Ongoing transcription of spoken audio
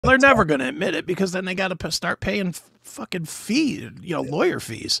They're never going to admit it because then they got to start paying fucking fees, lawyer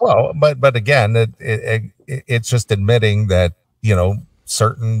fees. Well, but again, it's just admitting that,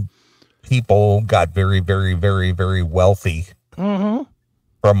 certain people got very, very, very, very wealthy Mm-hmm.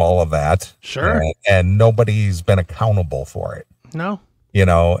 from all of that. Sure. And nobody's been accountable for it. No.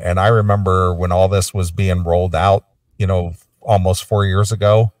 And I remember when all this was being rolled out, almost 4 years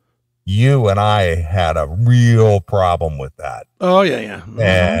ago, you and I had a real problem with that. Oh yeah. Yeah.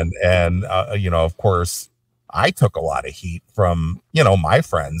 Mm-hmm. And of course, I took a lot of heat from, my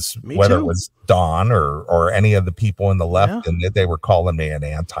friends, whether it was Don or any of the people in the left, and they were calling me an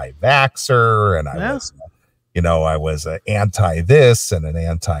anti-vaxxer, and I was an anti this and an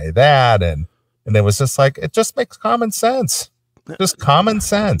anti that. And it was just like, it just makes common sense. Just common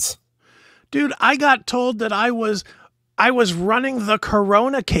sense. Dude, I got told that I was running the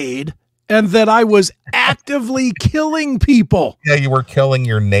Coronacade and that I was actively killing people. Yeah, you were killing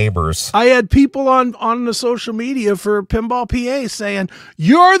your neighbors. I had people on the social media for Pinball PA saying,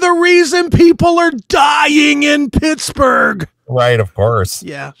 "You're the reason people are dying in Pittsburgh." Right, of course.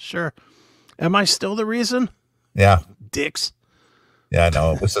 Yeah, sure. Am I still the reason? Yeah. Dicks. Yeah,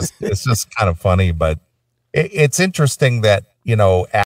 no, it's just kind of funny, but it's interesting that,